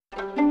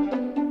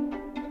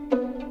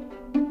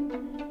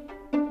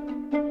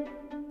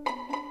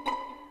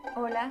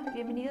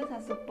bienvenidos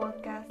a su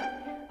podcast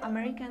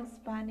American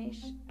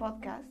Spanish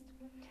Podcast.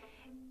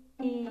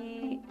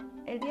 Y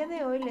el día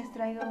de hoy les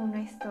traigo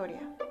una historia.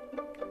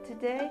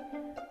 Today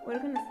we're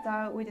going to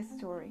start with a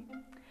story.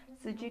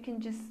 So you can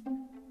just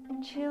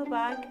chill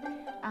back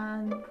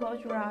and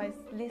close your eyes,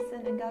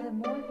 listen and gather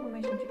more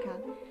information you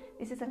can.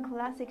 This is a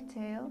classic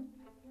tale,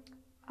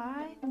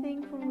 I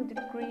think from the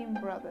Grimm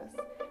brothers,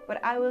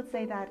 but I will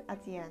say that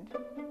at the end.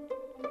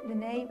 The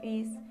name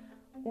is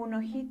Un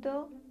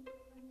ojito,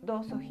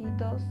 dos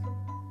ojitos,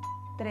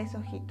 tres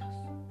ojitos.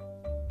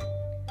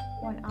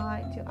 One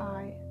eye, two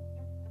eye,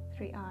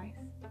 three eyes.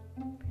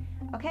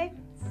 Okay,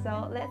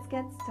 so let's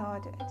get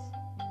started.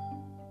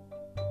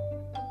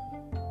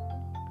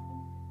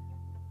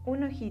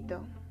 Un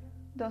ojito,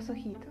 dos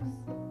ojitos,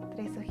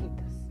 tres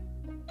ojitos.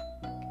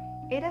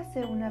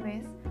 Érase una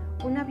vez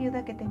una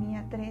viuda que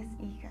tenía 3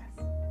 hijas,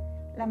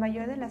 la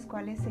mayor de las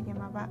cuales se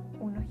llamaba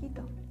Un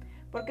ojito,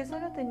 porque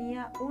solo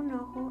tenía un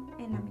ojo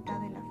en la mitad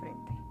de la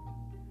frente.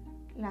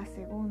 La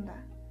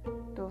segunda,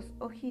 2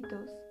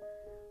 ojitos,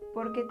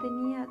 porque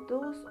tenía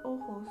 2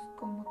 ojos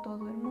como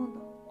todo el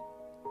mundo.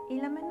 Y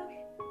la menor,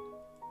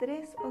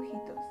 3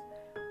 ojitos,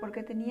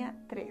 porque tenía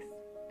 3,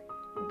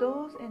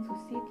 2 en su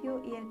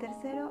sitio y el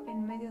tercero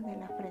en medio de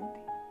la frente,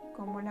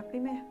 como la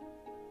primera.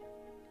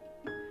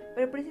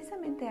 Pero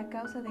precisamente a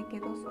causa de que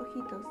 2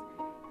 ojitos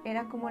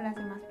era como las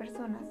demás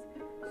personas,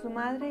 su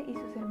madre y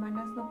sus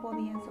hermanas no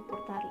podían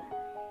soportarla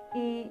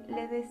y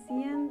le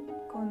decían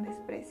con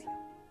desprecio: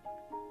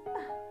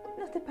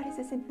 no te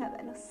pareces en nada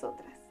a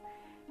nosotras,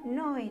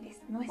 no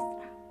eres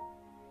nuestra.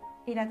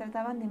 Y la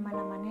trataban de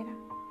mala manera,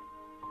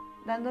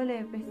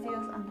 dándole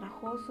vestidos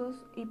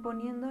andrajosos y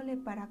poniéndole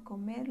para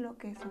comer lo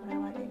que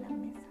sobraba de la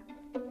mesa.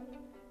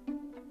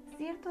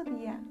 Cierto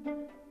día,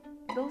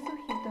 2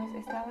 ojitos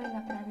estaba en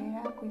la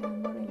pradera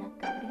cuidando de la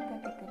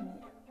cabrita que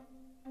tenía,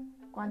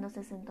 cuando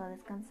se sentó a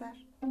descansar.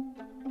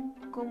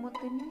 Como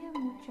tenía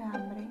mucha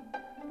hambre,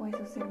 pues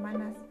sus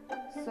hermanas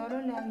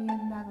solo le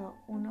habían dado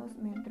unos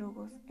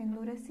mendrugos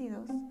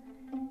endurecidos,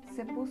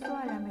 se puso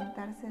a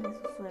lamentarse de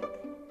su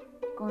suerte,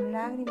 con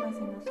lágrimas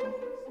en los ojos.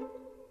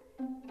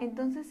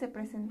 Entonces se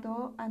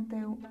presentó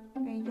ante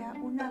ella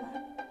un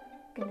hada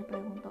que le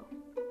preguntó: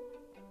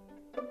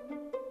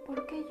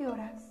 ¿por qué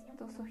lloras,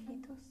 2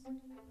 ojitos?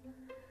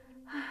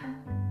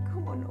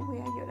 ¿Cómo no voy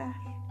a llorar?,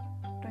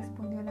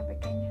 respondió la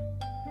pequeña.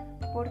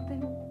 Por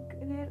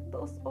tener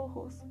 2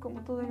 ojos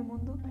como todo el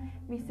mundo,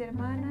 mis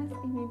hermanas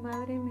y mi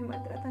madre me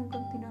maltratan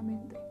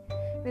continuamente.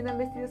 Me dan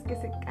vestidos que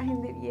se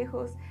caen de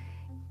viejos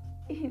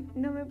y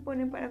no me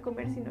ponen para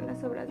comer sino las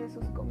sobras de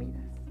sus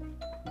comidas.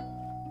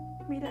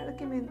 Mirad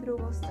qué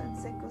mendrugos tan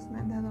secos me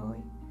han dado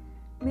hoy.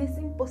 Me es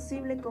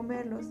imposible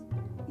comerlos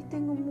y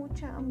tengo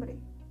mucha hambre.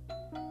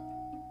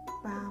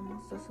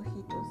 Vamos, 2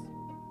 ojitos,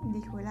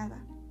 dijo el hada.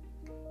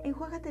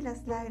 Enjuágate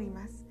las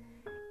lágrimas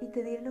y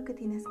te diré lo que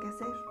tienes que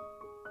hacer.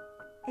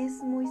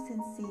 Es muy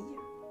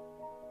sencillo.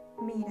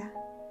 Mira,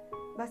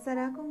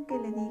 bastará con que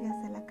le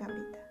digas a la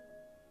cabrita: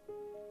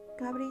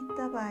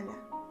 cabrita bala,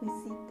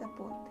 mesita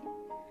ponte,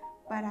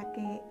 para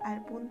que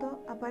al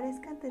punto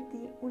aparezca ante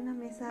ti una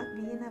mesa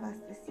bien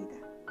abastecida.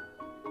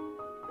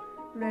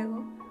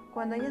 Luego,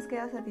 cuando hayas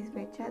quedado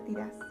satisfecha,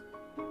 dirás: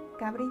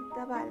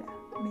 cabrita bala,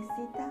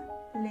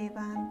 mesita,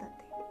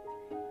 levántate,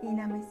 y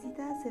la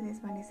mesita se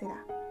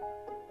desvanecerá.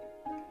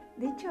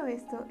 Dicho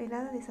esto, el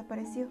hada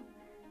desapareció.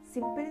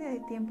 Sin pérdida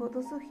de tiempo,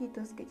 2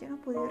 ojitos, que ya no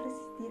podía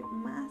resistir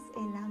más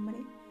el hambre,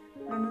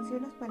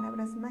 pronunció las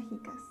palabras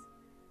mágicas: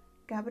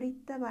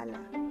 cabrita bala,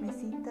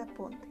 mesita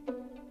ponte.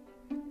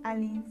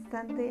 Al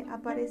instante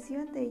apareció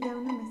ante ella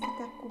una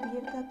mesita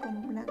cubierta con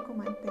un blanco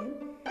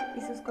mantel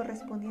y sus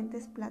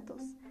correspondientes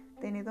platos,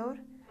 tenedor,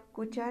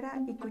 cuchara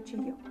y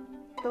cuchillo,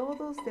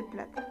 todos de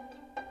plata.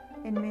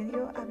 En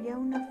medio había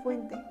una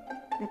fuente,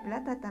 de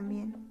plata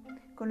también,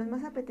 con los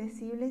más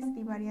apetecibles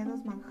y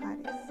variados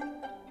manjares.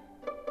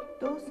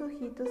 2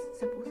 ojitos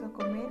se puso a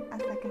comer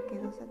hasta que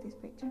quedó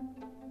satisfecha.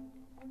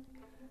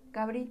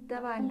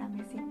 Cabrita bala,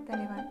 mesita,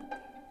 levántate,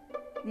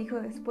 dijo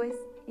después,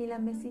 y la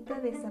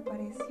mesita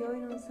desapareció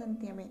en un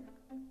santiamén.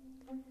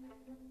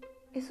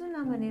 Es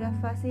una manera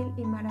fácil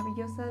y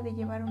maravillosa de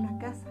llevar una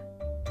casa,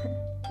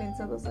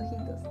 pensó 2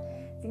 ojitos,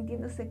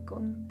 sintiéndose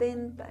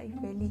contenta y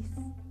feliz.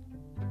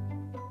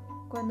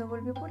 Cuando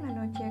volvió por la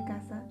noche a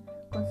casa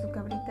con su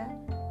cabrita,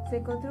 se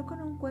encontró con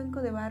un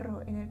cuenco de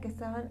barro en el que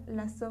estaban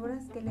las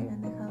sobras que le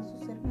habían dejado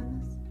sus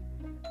hermanas,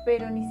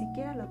 pero ni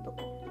siquiera lo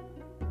tocó,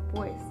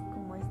 pues,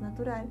 como es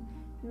natural,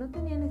 no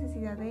tenía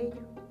necesidad de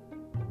ello.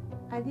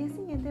 Al día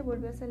siguiente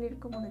volvió a salir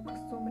como de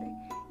costumbre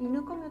y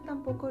no comió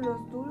tampoco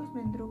los duros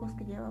mendrugos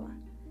que llevaba.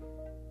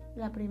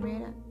 La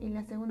primera y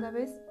la segunda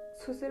vez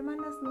sus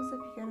hermanas no se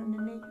fijaron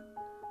en ello,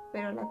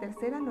 pero la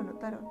tercera lo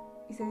notaron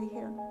y se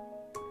dijeron: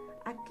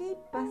 aquí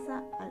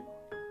pasa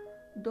algo.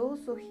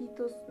 2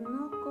 ojitos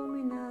no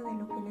come nada de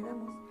lo que le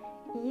damos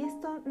y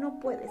esto no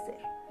puede ser.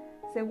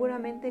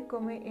 Seguramente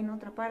come en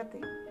otra parte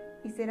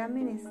y será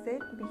menester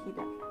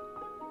vigilarla.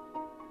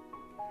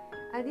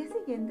 Al día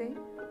siguiente,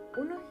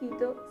 Un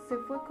ojito se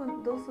fue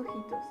con 2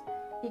 ojitos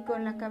y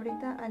con la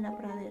cabrita a la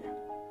pradera.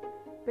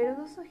 Pero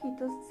Dos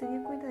Ojitos se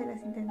dio cuenta de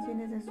las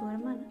intenciones de su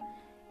hermana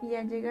y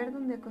al llegar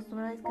donde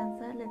acostumbraba a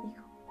descansar le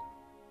dijo: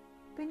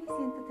 ven y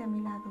siéntate a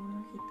mi lado, Un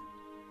Ojito,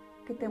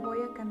 que te voy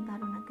a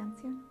cantar una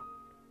canción.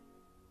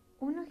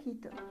 Un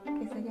Ojito,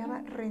 que se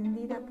hallaba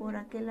rendida por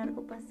aquel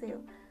largo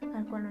paseo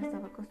al cual no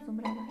estaba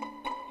acostumbrada,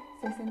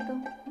 se sentó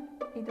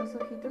y Dos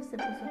Ojitos se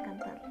puso a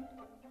cantarle.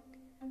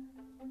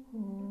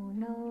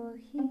 Un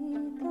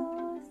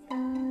ojito,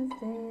 estás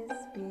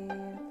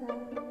despierta,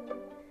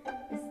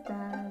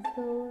 estás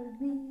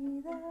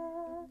dormida,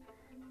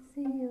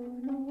 sí o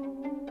no.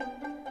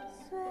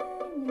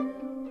 Sueña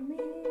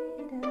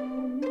o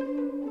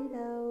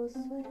mira o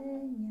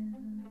sueña,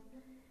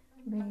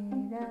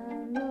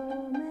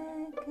 mirando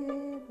me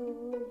quedo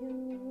yo.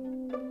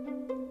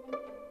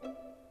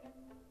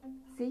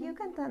 Siguió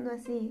cantando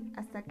así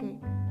hasta que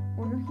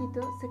Un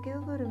Ojito se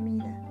quedó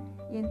dormida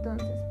y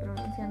entonces,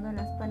 pronunciando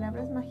las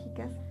palabras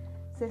mágicas,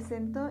 se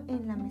sentó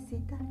en la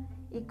mesita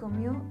y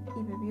comió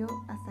y bebió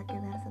hasta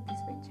quedar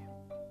satisfecha.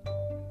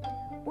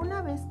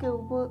 Una vez que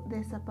hubo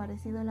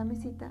desaparecido la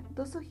mesita,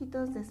 Dos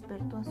Ojitos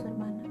despertó a su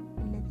hermana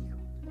y le dijo: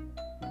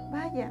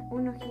 vaya,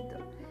 Un Ojito,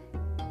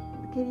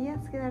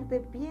 querías quedarte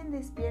bien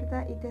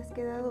despierta y te has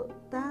quedado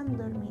tan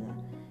dormida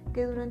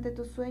que durante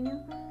tu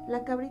sueño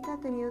la cabrita ha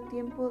tenido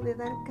tiempo de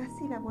dar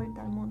casi la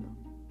vuelta al mundo.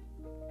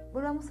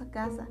 Volvamos a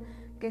casa,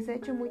 que se ha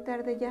hecho muy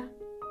tarde ya.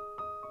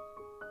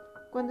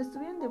 Cuando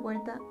estuvieron de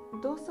vuelta,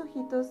 Dos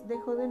Ojitos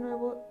dejó de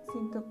nuevo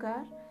sin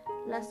tocar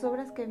las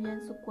sobras que había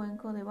en su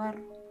cuenco de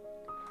barro.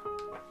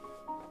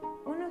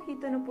 Un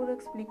Ojito no pudo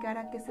explicar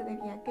a qué se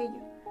debía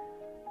aquello,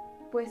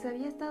 pues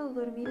había estado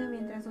dormida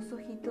mientras Dos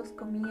Ojitos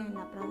comía en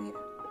la pradera,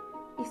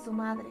 y su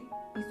madre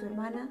y su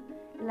hermana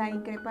la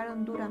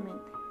increparon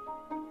duramente.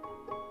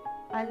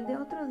 Al de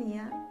otro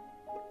día,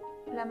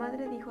 la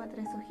madre dijo a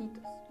Tres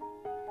Ojitos: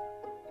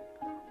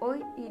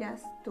 hoy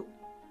irás tú,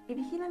 y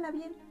vigílala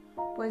bien,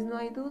 pues no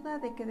hay duda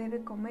de que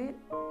debe comer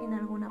en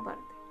alguna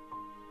parte.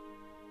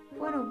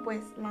 Fueron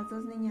pues las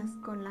dos niñas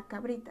con la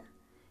cabrita,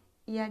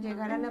 y al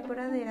llegar a la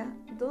pradera,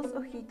 Dos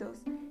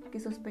Ojitos, que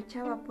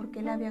sospechaba por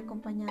qué la había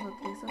acompañado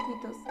Tres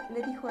Ojitos,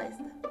 le dijo a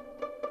esta: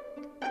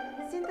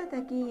 siéntate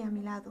aquí a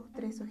mi lado,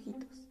 Tres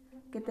Ojitos,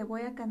 que te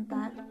voy a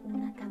cantar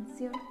una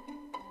canción.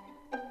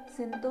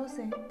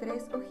 Sentóse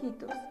Tres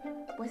Ojitos,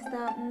 pues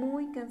estaba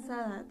muy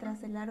cansada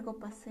tras el largo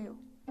paseo,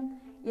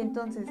 y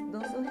entonces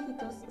Dos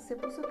Ojitos se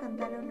puso a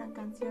cantarle una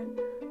canción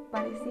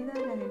parecida a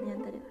la del día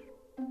anterior.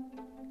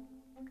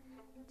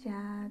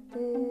 Ya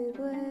te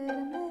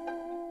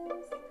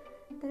duermes,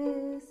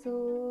 Tres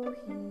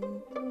Ojitos,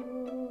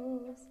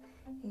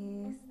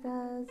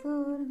 estás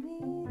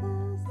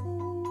dormida, sí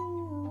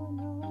o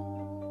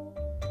no.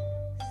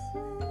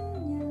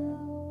 Sueña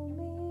o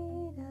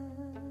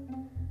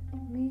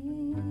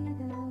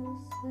mira o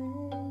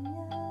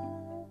sueña,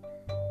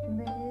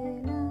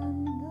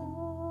 velando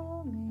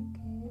me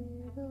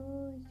quedo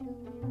yo.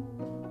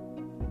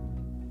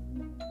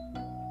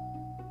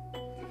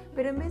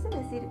 Pero en vez de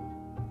decir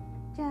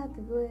ya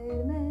te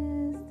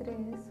duermes,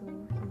 Tres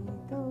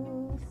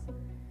Ojitos,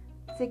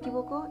 se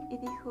equivocó y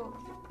dijo: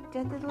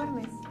 ya te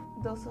duermes,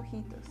 Dos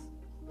Ojitos.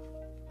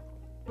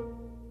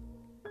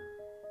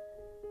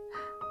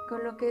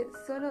 Con lo que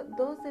solo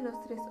dos de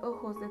los tres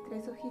ojos de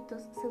Tres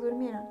Ojitos se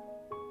durmieron.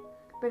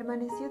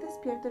 Permaneció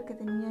despierto el que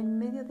tenía en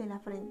medio de la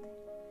frente.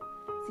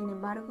 Sin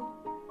embargo,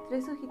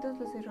 Tres Ojitos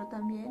lo cerró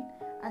también,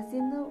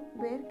 haciendo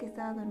ver que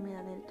estaba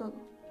dormida del todo.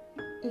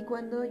 Y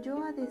cuando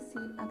oyó a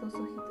decir a Dos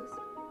Ojitos: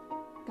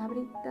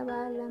 cabrita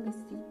va a la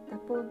mesita,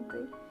 ponte,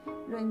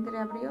 lo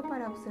entreabrió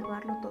para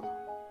observarlo todo.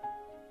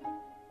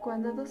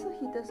 Cuando Dos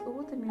Ojitos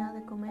hubo terminado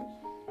de comer,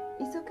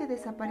 hizo que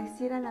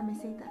desapareciera la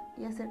mesita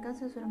y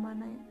acercándose a su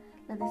hermana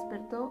la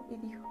despertó y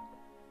dijo: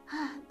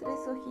 ¡ah,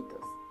 Tres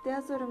Ojitos, te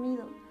has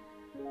dormido!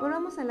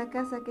 Volvamos a la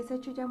casa, que se ha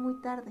hecho ya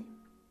muy tarde.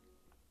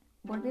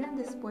 Volvieron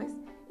después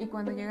y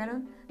cuando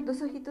llegaron,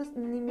 Dos Ojitos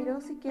ni miró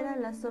siquiera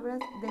las sobras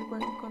del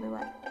cuenco de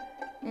barro.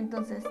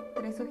 Entonces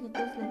Tres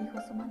Ojitos le dijo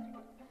a su madre: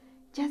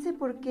 ya sé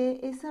por qué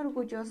esa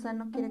orgullosa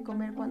no quiere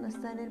comer cuando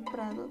está en el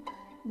prado.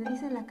 Le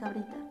dice la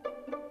cabrita: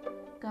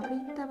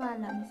 cabrita va a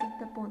la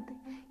mesita, ponte,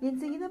 y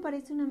enseguida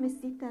aparece una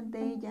mesita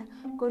ante ella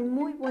con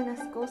muy buenas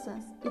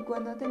cosas, y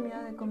cuando ha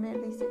terminado de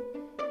comer dice: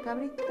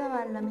 cabrita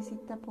va a la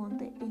mesita,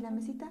 ponte, y la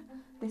mesita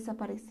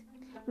desaparece.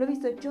 Lo he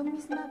visto yo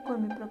misma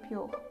con mi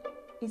propio ojo,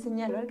 y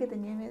señaló al que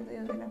tenía en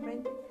medio de la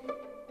frente,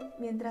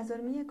 mientras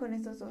dormía con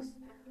estos dos,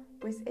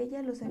 pues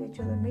ella los había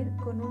hecho dormir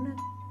con una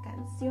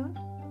canción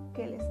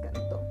que les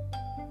cantó.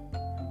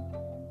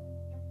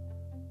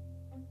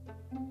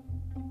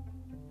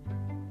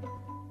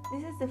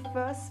 This is the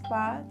first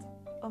part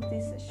of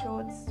this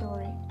short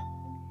story.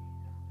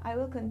 I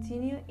will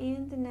continue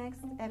in the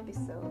next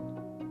episode.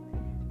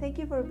 Thank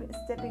you for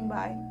stepping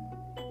by.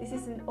 This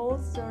is an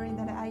old story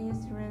that I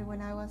used to read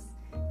when I was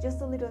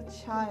just a little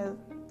child.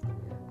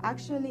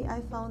 Actually,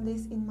 I found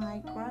this in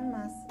my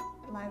grandma's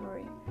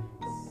library.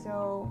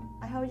 So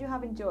I hope you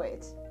have enjoyed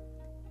it.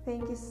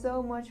 Thank you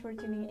so much for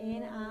tuning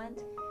in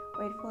and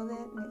wait for the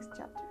next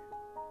chapter.